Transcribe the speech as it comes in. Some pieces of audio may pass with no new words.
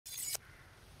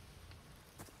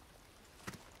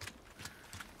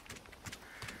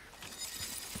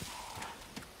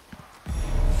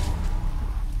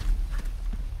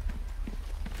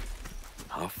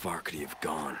far could he have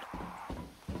gone?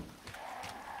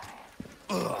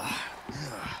 Ugh.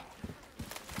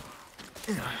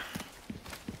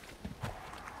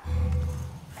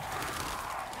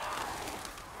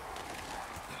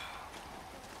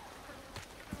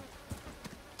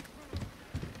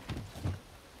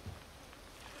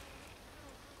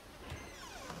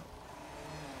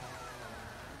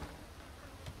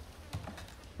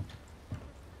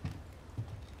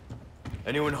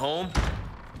 Anyone home?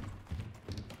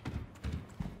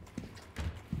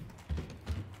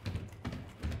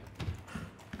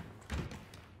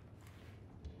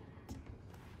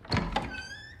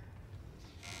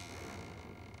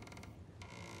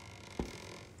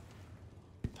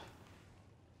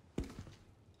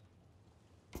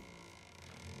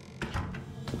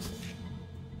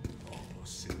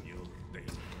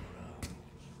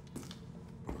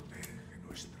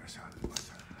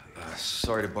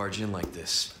 Sorry to barge in like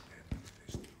this.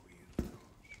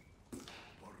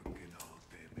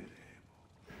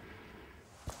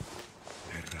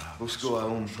 Busco a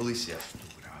un policía.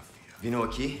 Vino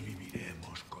aquí?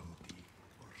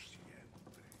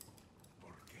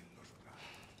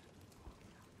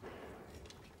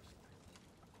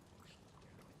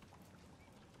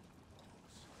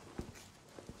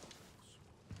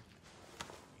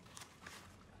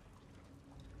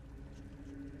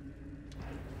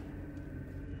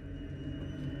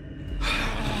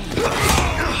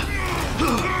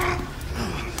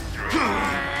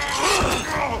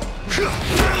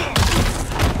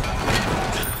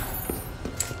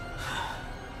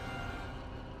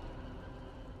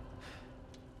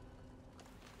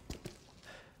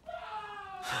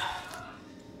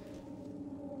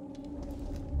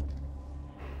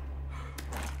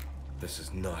 This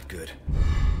is not good.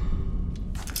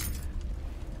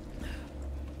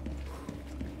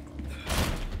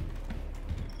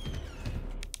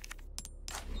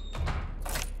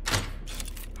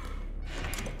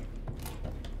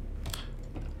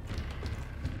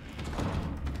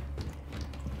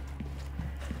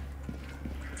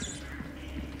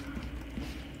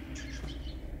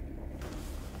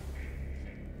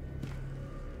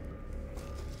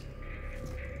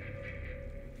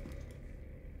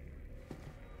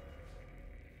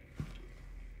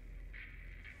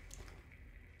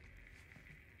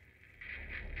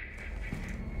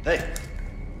 Hey!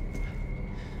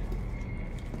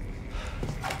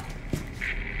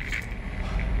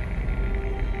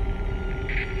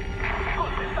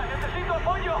 ¡Contesta, necesito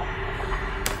apoyo!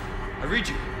 I read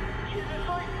you.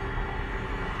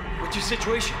 What's your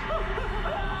situation? What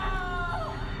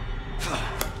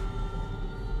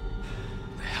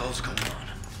the hell's going on?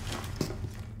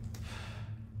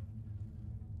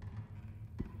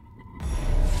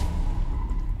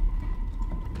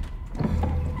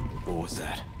 What was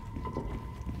that?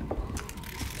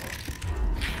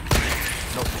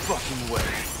 No fucking way.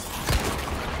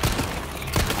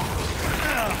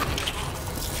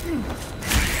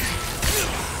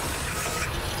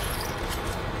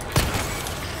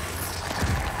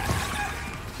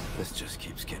 This just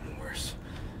keeps getting worse.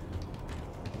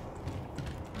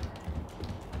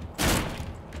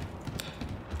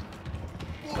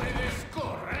 Puedes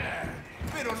correr,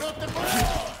 pero no te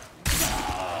puedo.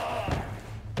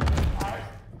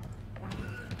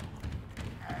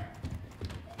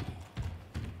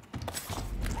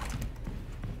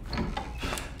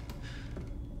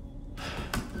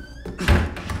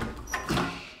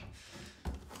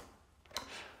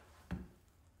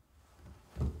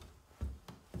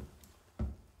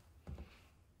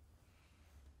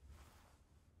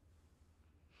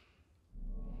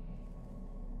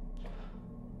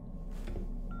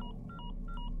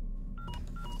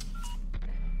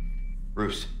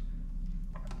 Bruce,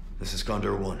 this is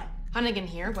Condor 1. Hunnigan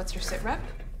here. What's your sit rep?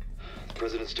 The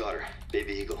President's daughter,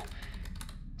 Baby Eagle.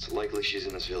 It's likely she's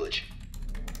in this village.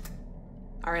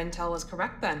 Our intel was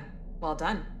correct then. Well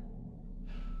done.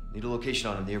 Need a location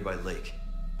on a nearby lake.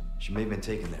 She may have been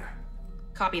taken there.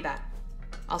 Copy that.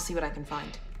 I'll see what I can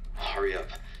find. Hurry up.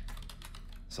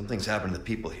 Something's happened to the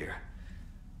people here.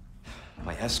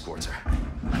 My escorts are...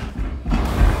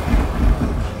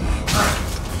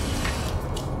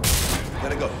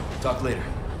 Gotta go. Talk later.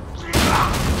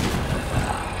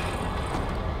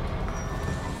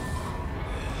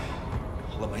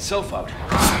 I'll let myself out.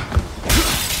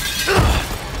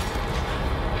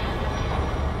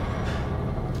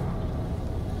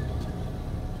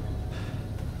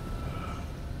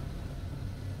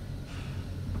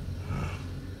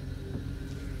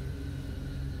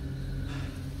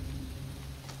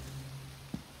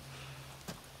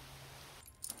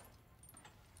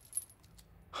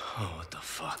 Oh, what the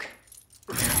fuck?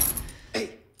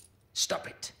 Hey, stop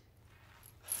it.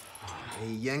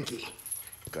 Yankee.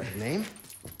 Got a name?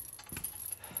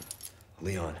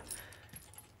 Leon.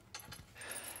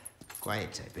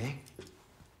 Quiet type, eh?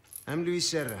 I'm Luis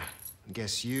Serra.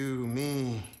 Guess you,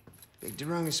 me, picked the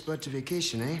wrongest spot to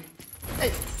vacation, eh?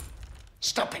 Hey!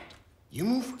 Stop it! You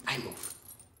move, I move.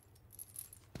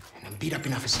 And I'm beat up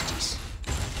enough as it is.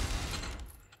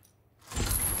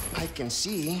 I can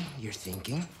see you're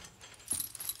thinking.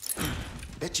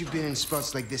 Bet you've been in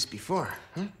spots like this before,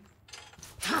 huh?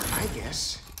 I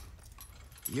guess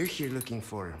you're here looking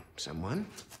for someone.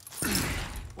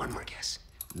 One more guess.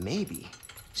 Maybe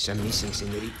some missing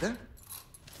señorita?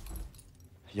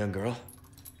 Young girl?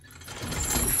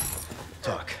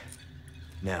 Talk.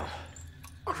 Now.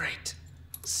 All right.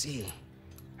 See,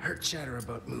 heard chatter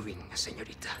about moving a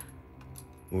señorita.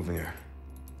 Moving her.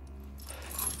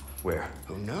 Where?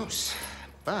 Who knows?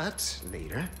 But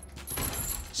later,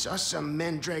 saw some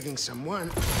men dragging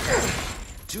someone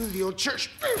to the old church.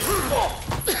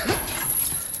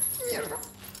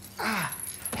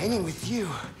 Hanging with you,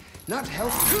 not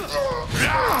healthy.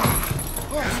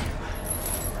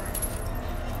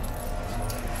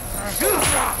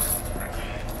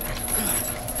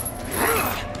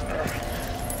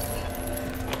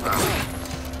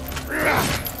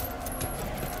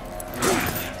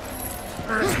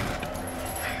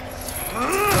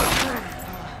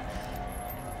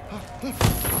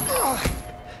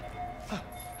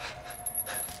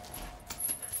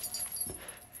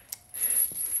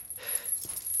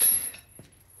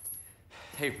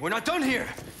 Hey, we're not done here!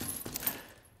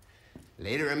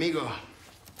 Later, amigo.